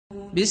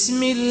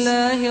بسم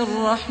الله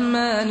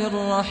الرحمن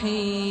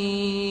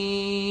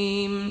الرحيم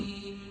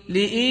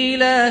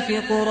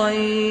لإيلاف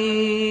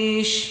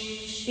قريش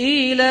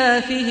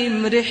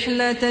إيلافهم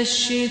رحلة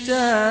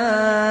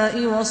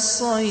الشتاء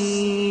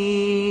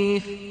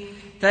والصيف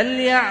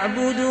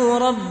فليعبدوا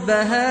رب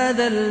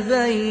هذا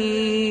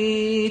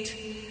البيت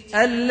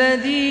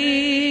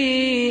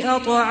الذي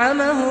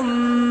أطعمهم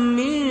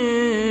من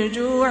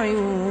جوع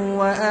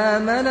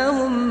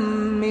وآمنهم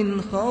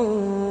من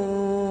خوف